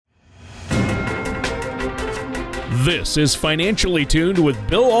This is Financially Tuned with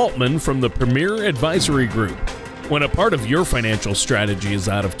Bill Altman from the Premier Advisory Group. When a part of your financial strategy is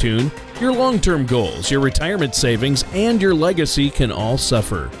out of tune, your long-term goals, your retirement savings, and your legacy can all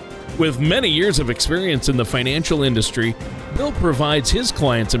suffer. With many years of experience in the financial industry, Bill provides his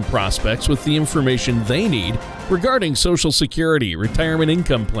clients and prospects with the information they need regarding Social Security, retirement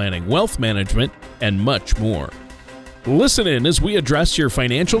income planning, wealth management, and much more. Listen in as we address your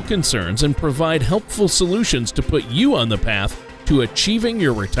financial concerns and provide helpful solutions to put you on the path to achieving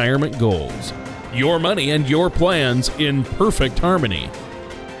your retirement goals. Your money and your plans in perfect harmony.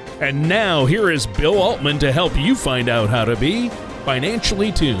 And now, here is Bill Altman to help you find out how to be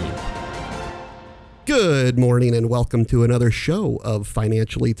financially tuned. Good morning and welcome to another show of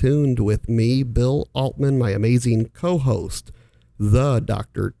Financially Tuned with me, Bill Altman, my amazing co-host, the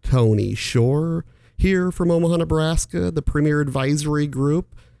Dr. Tony Shore, here from Omaha, Nebraska, the Premier Advisory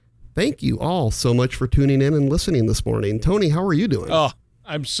Group. Thank you all so much for tuning in and listening this morning. Tony, how are you doing? Oh,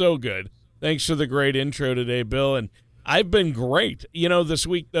 I'm so good. Thanks for the great intro today, Bill. And I've been great. You know, this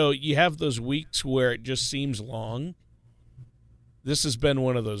week, though, you have those weeks where it just seems long. This has been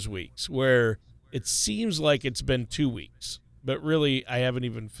one of those weeks where it seems like it's been 2 weeks, but really I haven't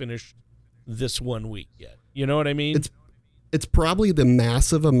even finished this 1 week yet. You know what I mean? It's probably the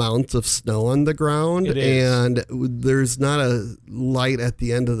massive amounts of snow on the ground, and there's not a light at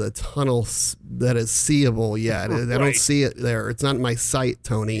the end of the tunnel that is seeable yet. Right. I don't see it there. It's not in my sight,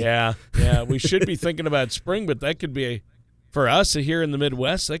 Tony. Yeah. We should be thinking about spring, but that could be, for us here in the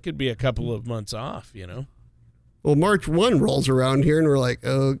Midwest, that could be a couple of months off, you know? Well, March 1 rolls around here, and we're like,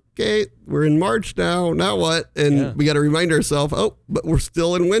 okay, we're in March now. Now what? And we got to remind ourselves, but we're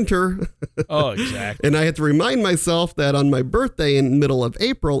still in winter. Oh, exactly. And I have to remind myself that on my birthday in the middle of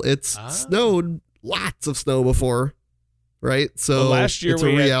April, it's snowed lots of snow before, right? So last year it's a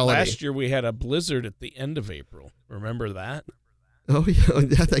reality. Last year we had a blizzard at the end of April. Remember that? Oh,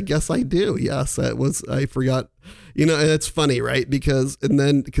 yeah, I guess I do. Yes, I forgot. You know, and it's funny, right? Because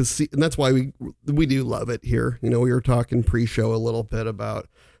that's why we do love it here. You know, we were talking pre-show a little bit about,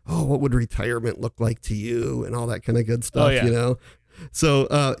 what would retirement look like to you and all that kind of good stuff, you know? So,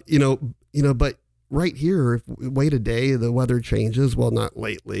 but right here, if we wait a day, the weather changes. Well, not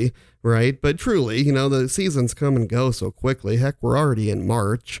lately, right? But truly, you know, the seasons come and go so quickly. Heck, we're already in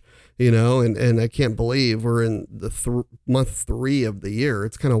March. You know, and I can't believe we're in the month 3 of the year.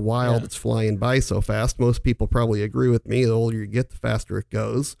 It's kind of wild. Yeah. It's flying by so fast. Most people probably agree with me. The older you get, the faster it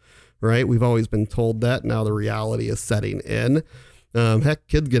goes, right? We've always been told that. Now the reality is setting in. Heck,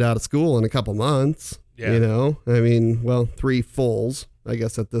 kids get out of school in a couple months, you know? I mean, 3 fulls, I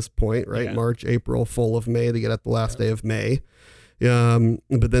guess, at this point, right? Yeah. March, April, full of May. They get at the last day of May.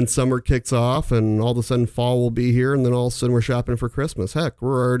 But then summer kicks off and all of a sudden fall will be here. And then all of a sudden we're shopping for Christmas. Heck,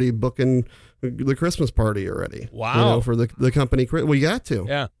 we're already booking the Christmas party already. Wow. You know, for the company. We got to.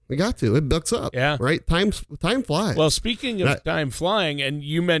 Yeah. We got to. It books up. Yeah. Right. Time flies. Well, speaking of time flying, and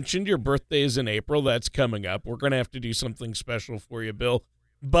you mentioned your birthday is in April. That's coming up. We're going to have to do something special for you, Bill.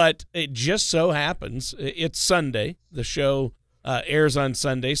 But it just so happens it's Sunday. The show airs on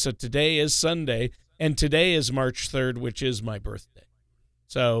Sunday. So today is Sunday. And today is March 3rd, which is my birthday.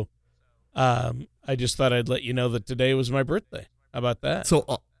 So I just thought I'd let you know that today was my birthday. How about that?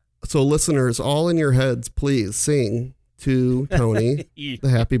 So listeners, all in your heads, please sing to Tony the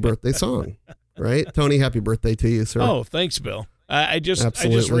happy birthday song. Right? Tony, happy birthday to you, sir. Oh, thanks, Bill. I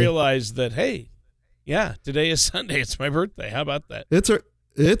just realized that, hey, today is Sunday. It's my birthday. How about that? It's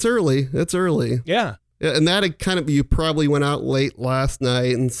early. It's early. Yeah. And that you probably went out late last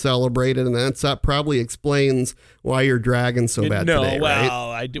night and celebrated, and that probably explains why you're dragging so bad today,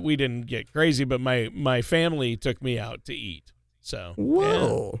 right? We didn't get crazy, but my family took me out to eat. So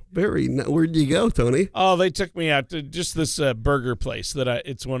whoa, where'd you go, Tony? Oh, they took me out to just this burger place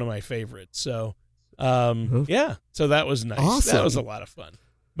it's one of my favorites. So so that was nice. Awesome. That was a lot of fun.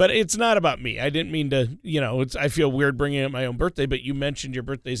 But it's not about me. I didn't mean to. You know, I feel weird bringing up my own birthday, but you mentioned your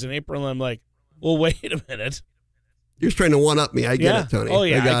birthday's in April, and I'm like, well, wait a minute. You're just trying to one-up me. I get it, Tony. Oh,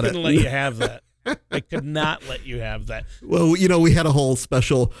 yeah. I couldn't let you have that. I could not let you have that. Well, you know, we had a whole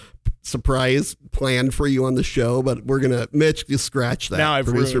special surprise planned for you on the show, but we're going to, Mitch, just scratch that. Now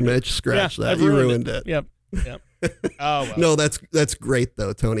Producer Mitch, scratch that. You ruined it. Yep. Oh, well. No, that's great,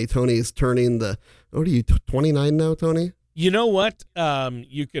 though, Tony. Tony's turning what are you, 29 now, Tony? You know what?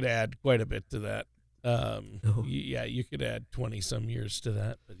 You could add quite a bit to that. Yeah, you could add 20-some years to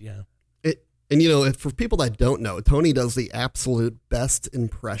that, but yeah. And, for people that don't know, Tony does the absolute best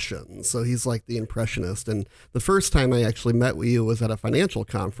impressions. So he's like the impressionist. And the first time I actually met with you was at a financial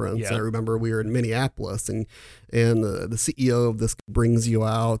conference. Yeah. I remember we were in Minneapolis, and the CEO of this brings you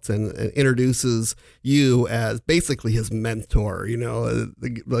out and introduces you as basically his mentor,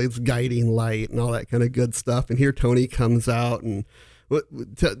 his guiding light and all that kind of good stuff. And here Tony comes out and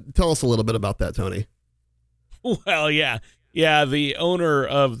tell us a little bit about that, Tony. Well, yeah. Yeah, the owner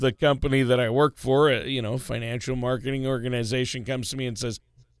of the company that I work for, financial marketing organization, comes to me and says,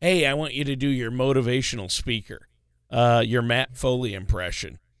 hey, I want you to do your motivational speaker, your Matt Foley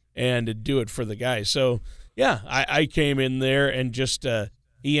impression, and to do it for the guy. So, yeah, I came in there and just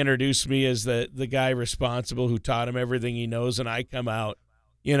he introduced me as the guy responsible who taught him everything he knows, and I come out,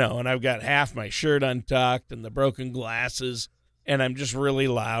 and I've got half my shirt untucked and the broken glasses, and I'm just really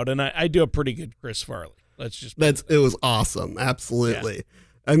loud, and I do a pretty good Chris Farley. It was awesome. Absolutely. Yeah.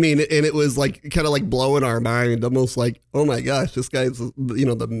 I mean, and it was like kind of like blowing our mind, almost like, oh my gosh, this guy's,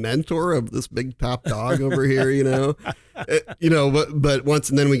 the mentor of this big top dog over here, but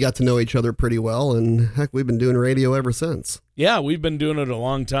once, and then we got to know each other pretty well, and heck, we've been doing radio ever since. Yeah, we've been doing it a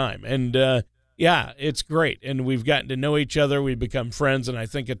long time, and yeah, it's great. And we've gotten to know each other. We've become friends, and I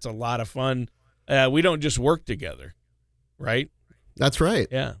think it's a lot of fun. We don't just work together, right? That's right.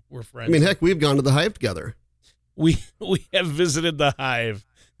 Yeah, we're friends. I mean, heck, we've gone to the Hive together. We have visited the Hive.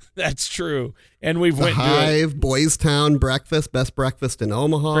 That's true. And we've went to Hive, Boys Town breakfast, best breakfast in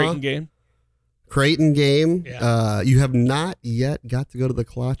Omaha. Creighton game. Yeah. You have not yet got to go to the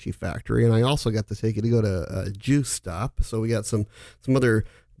Kolache factory, and I also got to take you to go to Juice Stop. So we got some other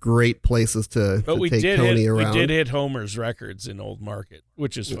great places to take Tony around. We did hit Homer's Records in Old Market,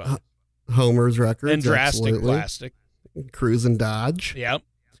 which is fun. Homer's Records. And Drastic absolutely. Plastic. Cruise and Dodge. Yep.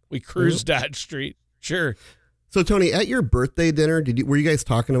 We cruised Dodge Street. Sure. So, Tony, at your birthday dinner, were you guys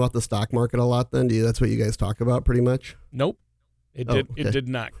talking about the stock market a lot then? That's what you guys talk about pretty much? Nope. It did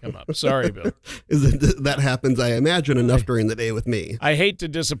not come up. Sorry, Bill. That happens, I imagine, enough during the day with me. I hate to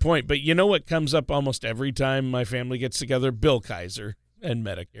disappoint, but you know what comes up almost every time my family gets together? Bill Kaiser and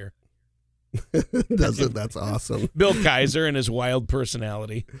Medicare. Does it? That's awesome. Bill Kaiser and his wild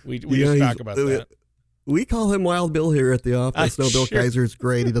personality. We just talk about that. We call him Wild Bill here at the office. Bill Kaiser's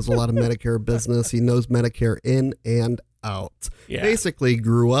great. He does a lot of Medicare business. He knows Medicare in and out. Yeah. Basically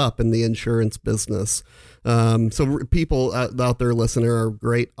grew up in the insurance business. So people out there listening are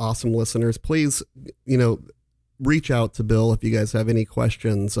great, awesome listeners. Please, reach out to Bill if you guys have any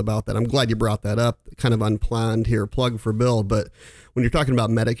questions about that. I'm glad you brought that up. Kind of unplanned here, plug for Bill. But when you're talking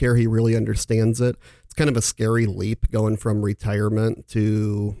about Medicare, he really understands it. It's kind of a scary leap going from retirement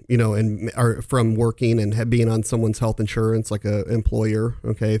to, or from working and being on someone's health insurance, like an employer.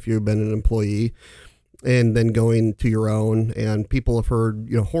 Okay. If you've been an employee, and then going to your own, and people have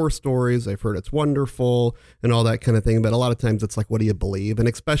heard, horror stories. They've heard it's wonderful and all that kind of thing. But a lot of times it's like, what do you believe? And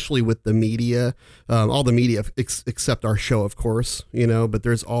especially with the media, all the media, except our show, of course, but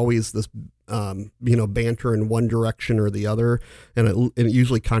there's always this, banter in one direction or the other. And it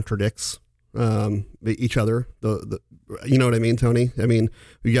usually contradicts each other. You know what I mean, Tony? I mean,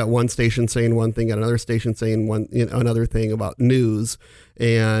 we got one station saying one thing, got another station saying another thing about news,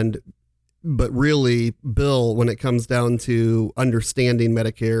 but really, Bill, when it comes down to understanding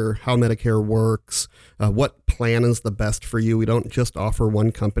Medicare, how Medicare works, what plan is the best for you, we don't just offer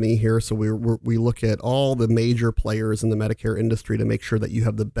one company here. So we look at all the major players in the Medicare industry to make sure that you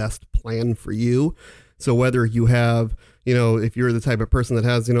have the best plan for you. So whether you have, if you're the type of person that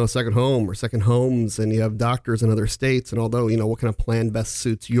has, a second home or second homes, and you have doctors in other states, and although, what kind of plan best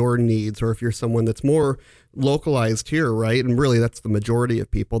suits your needs, or if you're someone that's more localized here, right? And really that's the majority of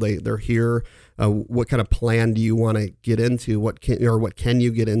people, they're here. What kind of plan do you want to get into? What can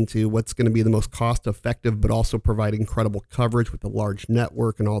you get into? What's going to be the most cost effective, but also provide incredible coverage with a large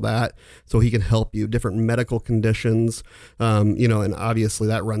network and all that. So he can help you, different medical conditions, and obviously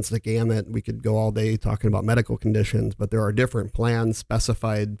that runs the gamut. We could go all day talking about medical conditions, but there are different plans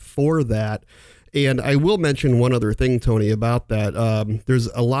specified for that. And I will mention one other thing, Tony, about that. There's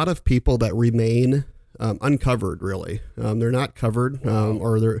a lot of people that remain uncovered, really. They're not covered,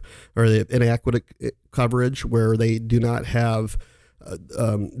 or they're inadequate coverage, where they do not have,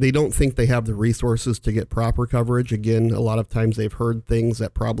 they don't think they have the resources to get proper coverage. Again, a lot of times they've heard things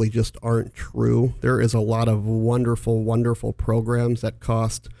that probably just aren't true. There is a lot of wonderful, wonderful programs that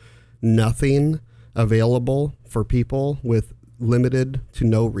cost nothing available for people with limited to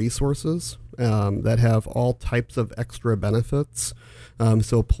no resources. that have all types of extra benefits.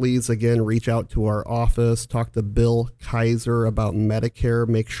 So please, again, reach out to our office, talk to Bill Kaiser about Medicare,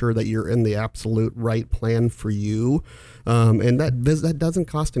 make sure that you're in the absolute right plan for you. And that doesn't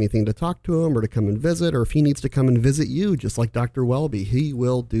cost anything to talk to him or to come and visit, or if he needs to come and visit you, just like Dr. Welby, he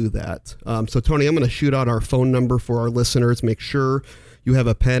will do that. So Tony, I'm going to shoot out our phone number for our listeners. Make sure you have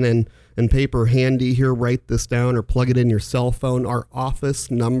a pen and paper handy here. Write this down or plug it in your cell phone. Our office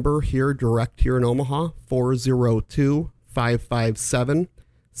number here, direct here in Omaha,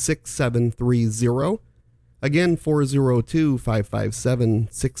 402-557-6730. Again,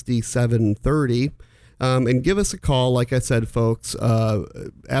 402-557-6730. And give us a call. Like I said, folks,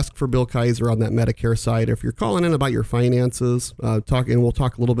 ask for Bill Kaiser on that Medicare side. If you're calling in about your finances, we'll talk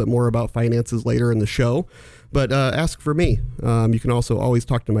a little bit more about finances later in the show, but ask for me. You can also always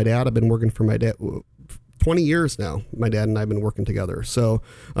talk to my dad. I've been working for my dad 20 years now. My dad and I have been working together. So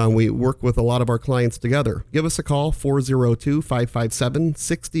we work with a lot of our clients together. Give us a call,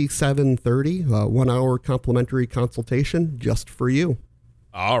 402-557-6730, 1 hour complimentary consultation just for you.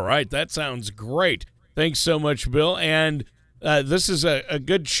 All right. That sounds great. Thanks so much, Bill. And this is a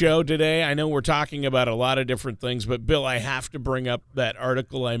good show today. I know we're talking about a lot of different things, but Bill, I have to bring up that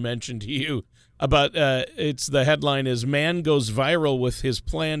article I mentioned to you about, the headline is "Man Goes Viral with His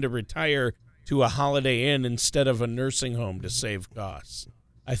Plan to Retire to a Holiday Inn Instead of a Nursing Home to Save Costs."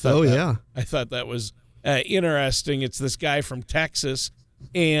 I thought that was interesting. It's this guy from Texas,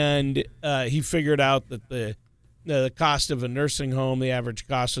 and he figured out that the cost of a nursing home, the average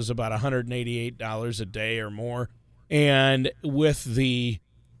cost is about $188 a day or more. And with the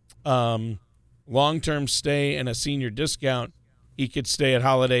long-term stay and a senior discount, he could stay at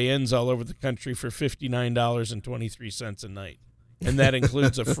Holiday Inns all over the country for $59.23 a night. And that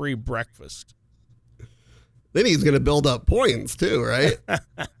includes a free breakfast. Then he's going to build up points too, right?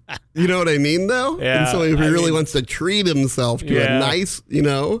 You know what I mean, though? Yeah. And so if he really wants to treat himself to a nice,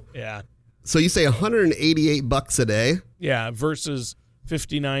 Yeah. So you say $188 a day? Yeah, versus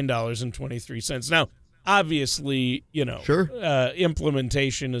 $59.23. Now, obviously, sure.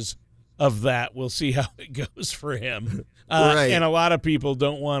 Implementation is of that. We'll see how it goes for him. Right. And a lot of people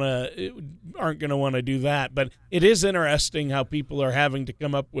aren't going to want to do that. But it is interesting how people are having to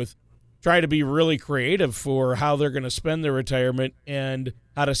try to be really creative for how they're going to spend their retirement and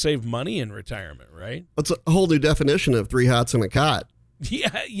how to save money in retirement, right? That's a whole new definition of 3 hots and a cot.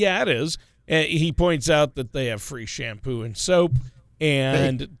 Yeah, it is. He points out that they have free shampoo and soap,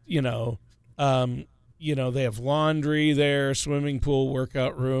 and they have laundry there, swimming pool,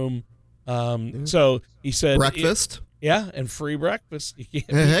 workout room. So he said breakfast. And free breakfast.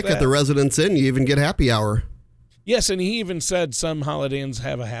 Heck, at the Residence Inn, you even get happy hour. Yes, and he even said some Holiday Inns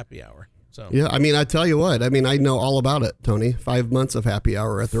have a happy hour. So yeah, I mean, I tell you what, I know all about it, Tony. 5 months of happy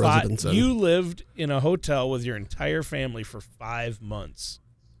hour at the Residence Inn. You lived in a hotel with your entire family for 5 months.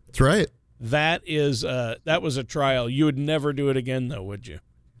 That's right. That was a trial. You would never do it again, though, would you?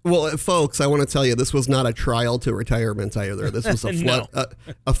 Well, folks, I want to tell you, this was not a trial to retirement either. This was a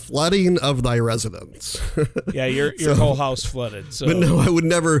flooding of thy residence. Yeah, your whole house flooded. So. But no, I would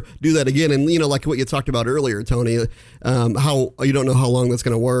never do that again. And, like what you talked about earlier, Tony, how you don't know how long that's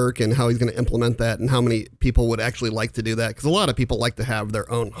going to work and how he's going to implement that and how many people would actually like to do that. Because a lot of people like to have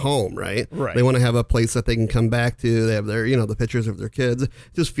their own home, right? Right. They want to have a place that they can come back to. They have their, the pictures of their kids,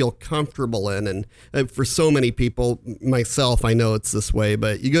 just feel comfortable in. And for so many people, myself, I know it's this way,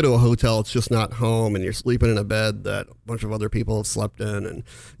 but you go to a hotel, it's just not home, and you're sleeping in a bed that a bunch of other people have slept in, and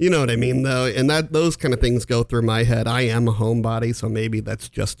you know what I mean, though. And those kind of things go through my head. I am a homebody, so maybe that's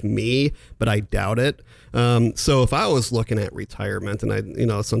just me, but I doubt it. So if I was looking at retirement, and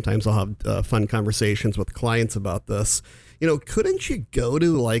I, sometimes I'll have fun conversations with clients about this. Couldn't you go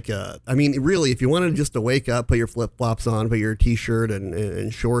to really, if you wanted just to wake up, put your flip-flops on, put your t-shirt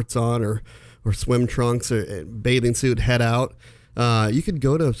and shorts on, or swim trunks or bathing suit, head out. You could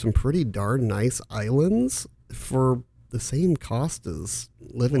go to some pretty darn nice islands for the same cost as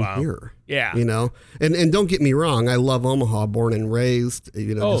living here. Yeah. And don't get me wrong. I love Omaha, born and raised,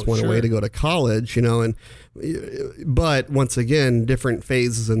 just went away to go to college, but once again, different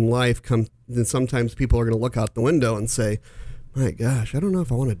phases in life come, and sometimes people are going to look out the window and say, my gosh, I don't know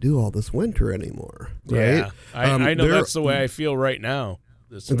if I want to do all this winter anymore. Right? Yeah. I know that's the way I feel right now.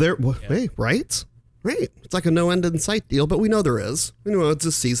 Hey, right? Right. It's like a no end in sight deal, but we know there is. It's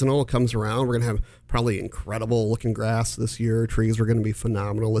just seasonal. It comes around. We're going to have probably incredible looking grass this year. Trees are going to be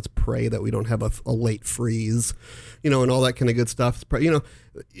phenomenal. Let's pray that we don't have a late freeze, and all that kind of good stuff.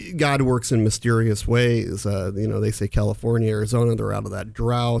 God works in mysterious ways. They say California, Arizona, they're out of that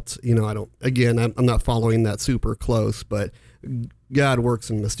drought. I'm not following that super close, but God works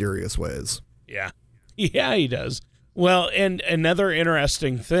in mysterious ways. Yeah. Yeah, he does. Well, and another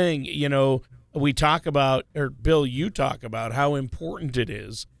interesting thing, we talk about, or Bill, you talk about how important it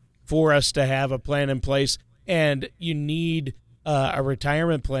is for us to have a plan in place, and you need a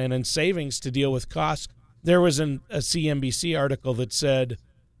retirement plan and savings to deal with costs. There was a CNBC article that said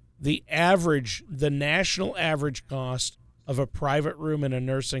the national average cost of a private room in a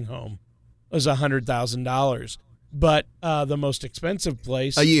nursing home was $100,000. But the most expensive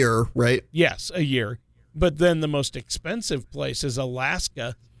place... A year, right? Yes, a year. But then the most expensive place is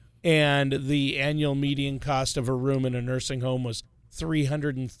Alaska, and the annual median cost of a room in a nursing home was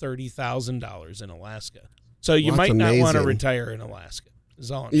 $330,000 in Alaska. So you might not want to retire in Alaska, is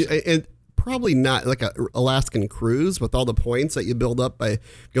all I'm saying. And probably not like a Alaskan cruise with all the points that you build up by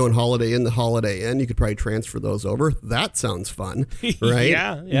going Holiday Inn to Holiday Inn. You could probably transfer those over. That sounds fun, right?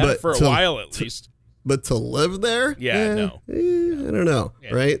 Yeah, but for a while at least. But to live there? No. I don't know,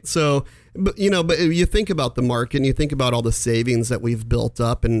 right? So, but you think about the market and you think about all the savings that we've built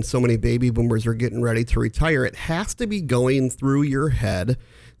up and so many baby boomers are getting ready to retire. It has to be going through your head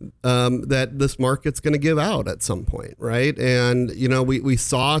that this market's going to give out at some point, right? And, we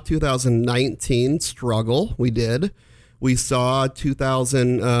saw 2019 struggle. We did. We saw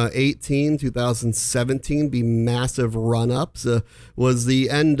 2018, 2017 be massive run-ups. Was the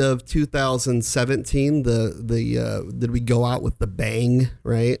end of 2017 did we go out with the bang,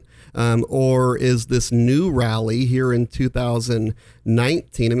 right? Or is this new rally here in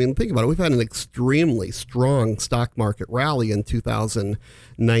 2019? I mean, think about it. We've had an extremely strong stock market rally in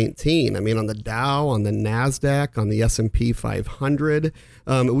 2019. I mean, on the Dow, on the NASDAQ, on the S&P 500.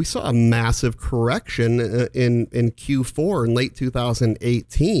 We saw a massive correction in Q4 in late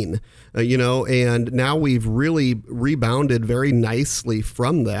 2018, and now we've really rebounded very nicely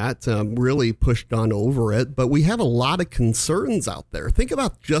from that, really pushed on over it. But we have a lot of concerns out there. Think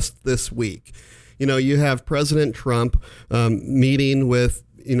about just this week. You have President Trump meeting with,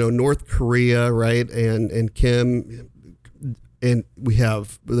 North Korea, right? And Kim, and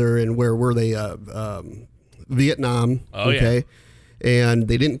they're in, where were they? Vietnam. Oh, okay. Yeah. And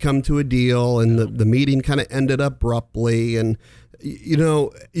they didn't come to a deal, and the meeting kind of ended abruptly. And,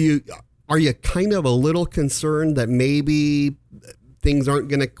 are you kind of a little concerned that maybe things aren't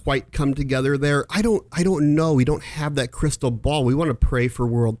going to quite come together there? I don't know. We don't have that crystal ball. We want to pray for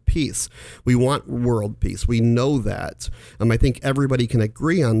world peace. We want world peace. We know that. I think everybody can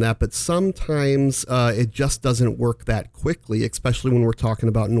agree on that, but sometimes it just doesn't work that quickly, especially when we're talking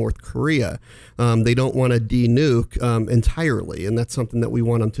about North Korea. They don't want to de-nuke entirely, and that's something that we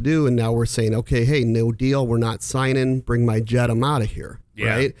want them to do. And now we're saying, okay, hey, no deal. We're not signing. Bring my jet. I'm out of here.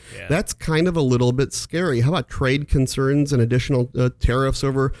 Yeah, right? Yeah. That's kind of a little bit scary. How about trade concerns and additional tariffs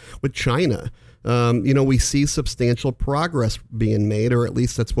over with China? We see substantial progress being made, or at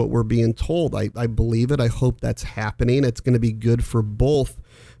least that's what we're being told. I believe it. I hope that's happening. It's going to be good for both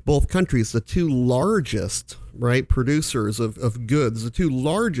countries, the two largest, right, producers of goods, the two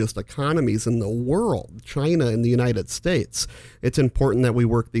largest economies in the world, China and the United States. It's important that we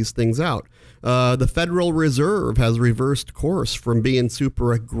work these things out. The Federal Reserve has reversed course from being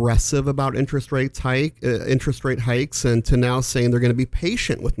super aggressive about interest rate hikes and to now saying they're going to be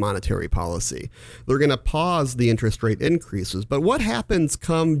patient with monetary policy. They're going to pause the interest rate increases. But what happens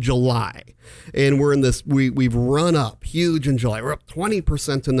come July? And we're in this, we've run up huge in July. We're up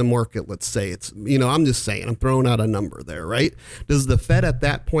 20% in the market, let's say. It's, I'm just saying, I'm throwing out a number there, right? Does the Fed at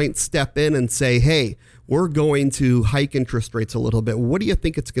that point step in and say, hey, we're going to hike interest rates a little bit? What do you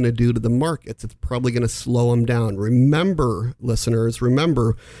think it's going to do to the markets? It's probably going to slow them down. Remember, listeners,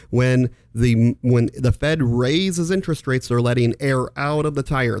 when the Fed raises interest rates, they're letting air out of the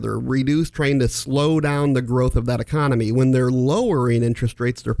tire. They're trying to slow down the growth of that economy. When they're lowering interest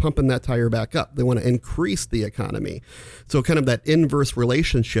rates, they're pumping that tire back up. They want to increase the economy. So kind of that inverse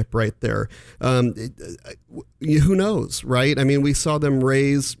relationship right there. Who knows, right? I mean, we saw them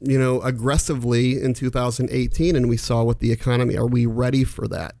raise, aggressively in 2018, and we saw with the economy. Are we ready for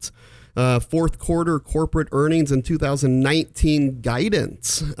that? Fourth quarter corporate earnings in 2019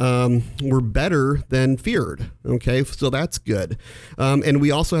 guidance were better than feared. Okay, so that's good. And we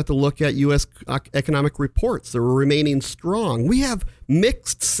also have to look at U.S. economic reports that were remaining strong. We have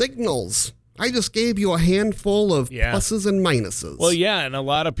mixed signals. I just gave you a handful of pluses and minuses. Well, yeah, and a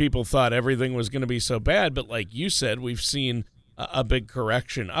lot of people thought everything was going to be so bad, but like you said, we've seen a big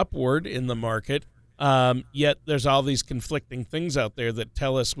correction upward in the market. Yet there's all these conflicting things out there that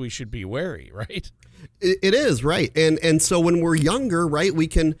tell us we should be wary, right? It is, right. And so when we're younger, right, we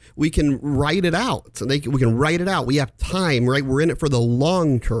can write it out. So we can write it out. We have time, right? We're in it for the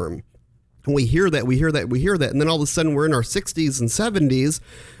long term. And we hear that. And then all of a sudden we're in our 60s and 70s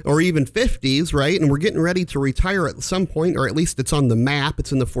or even 50s, right? And we're getting ready to retire at some point, or at least it's on the map.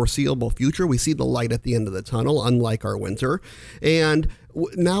 It's in the foreseeable future. We see the light at the end of the tunnel, unlike our winter. And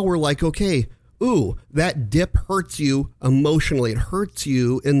now we're like, okay, ooh, that dip hurts you emotionally. It hurts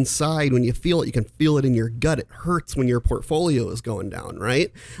you inside when you feel it. You can feel it in your gut. It hurts when your portfolio is going down,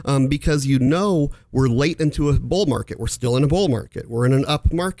 right? Because we're late into a bull market. We're still in a bull market. We're in an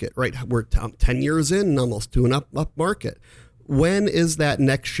up market, right? We're 10 years in almost to an up market. When is that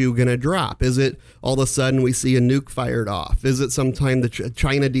next shoe going to drop? Is it all of a sudden we see a nuke fired off? Is it sometime the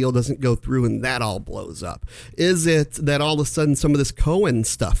China deal doesn't go through and that all blows up? Is it that all of a sudden some of this Cohen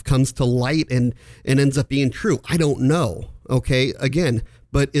stuff comes to light and ends up being true? I don't know. Okay, again,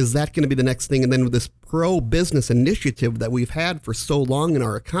 but is that going to be the next thing? And then with this pro-business initiative that we've had for so long in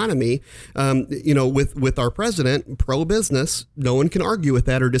our economy, with our president, pro-business, no one can argue with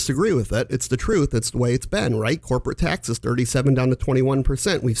that or disagree with it. It's the truth. It's the way it's been, right? Corporate taxes, 37 down to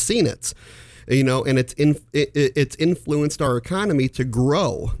 21%. We've seen it. And it's influenced our economy to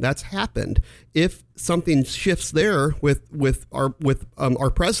grow. That's happened. If something shifts there with our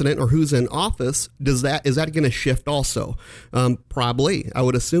president or who's in office, is that going to shift also? Probably, I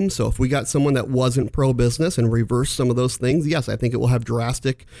would assume so. If we got someone that wasn't pro-business and reversed some of those things, yes, I think it will have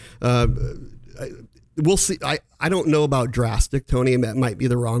drastic. We'll see. I don't know about drastic, Tony. That might be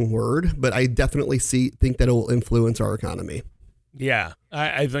the wrong word, but I definitely think that it will influence our economy. Yeah,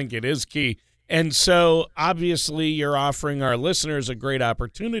 I think it is key. And so obviously you're offering our listeners a great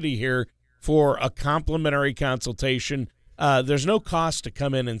opportunity here for a complimentary consultation. There's no cost to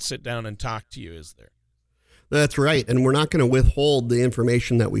come in and sit down and talk to you, is there? That's right. And we're not going to withhold the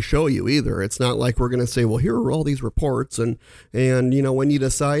information that we show you either. It's not like we're going to say, well, here are all these reports. And when you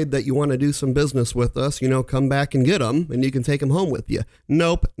decide that you want to do some business with us, come back and get them and you can take them home with you.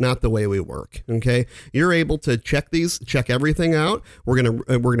 Nope, not the way we work. Okay. You're able to check everything out. We're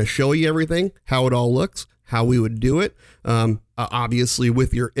going to show you everything, how it all looks, how we would do it. Obviously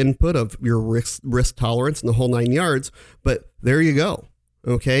with your input of your risk tolerance and the whole 9 yards, but there you go.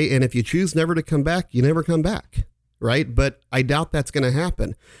 Okay. And if you choose never to come back, you never come back. Right. But I doubt that's going to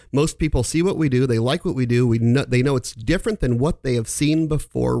happen. Most people see what we do. They like what we do. They know it's different than what they have seen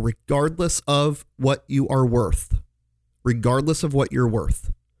before, regardless of what you are worth, regardless of what you're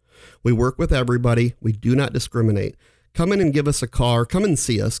worth. We work with everybody. We do not discriminate. Come in and give us a call, or come and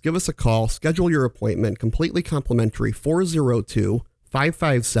see us. Give us a call. Schedule your appointment. Completely complimentary.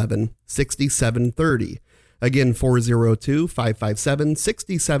 402-557-6730. Again,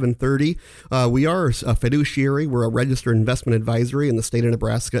 402-557-6730. We are a fiduciary. We're a registered investment advisory in the state of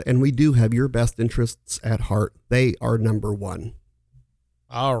Nebraska, and we do have your best interests at heart. They are number one.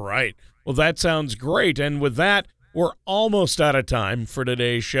 All right. Well, that sounds great. And with that, we're almost out of time for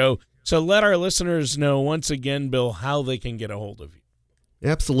today's show. So let our listeners know once again, Bill, how they can get a hold of you.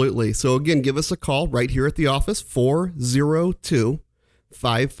 Absolutely. So again, give us a call right here at the office,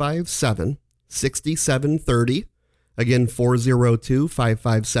 402-557-6730. Again,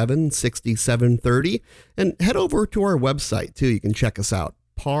 402-557-6730. And head over to our website, too. You can check us out,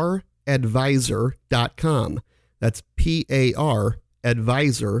 paradvisor.com. That's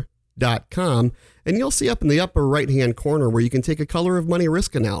paradvisor.com. And you'll see up in the upper right-hand corner where you can take a color of money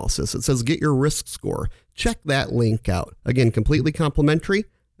risk analysis. It says, get your risk score. Check that link out. Again, completely complimentary.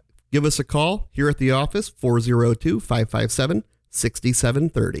 Give us a call here at the office,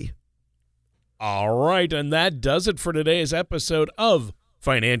 402-557-6730. All right, and that does it for today's episode of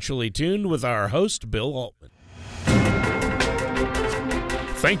Financially Tuned with our host, Bill Altman.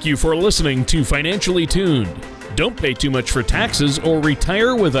 Thank you for listening to Financially Tuned. Don't pay too much for taxes or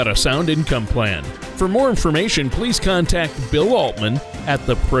retire without a sound income plan. For more information, please contact Bill Altman at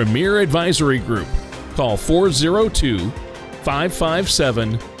the Premier Advisory Group. Call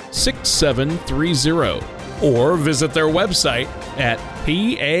 402-557-6730 or visit their website at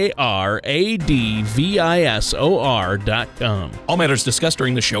paradvisor.com. All matters discussed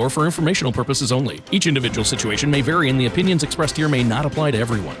during the show are for informational purposes only. Each individual situation may vary, and the opinions expressed here may not apply to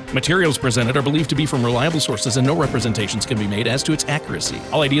everyone. Materials presented are believed to be from reliable sources, and no representations can be made as to its accuracy.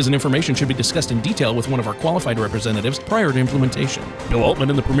 All ideas and information should be discussed in detail with one of our qualified representatives prior to implementation. Bill Altman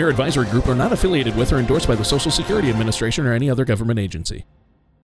and the Premier Advisory Group are not affiliated with or endorsed by the Social Security Administration or any other government agency.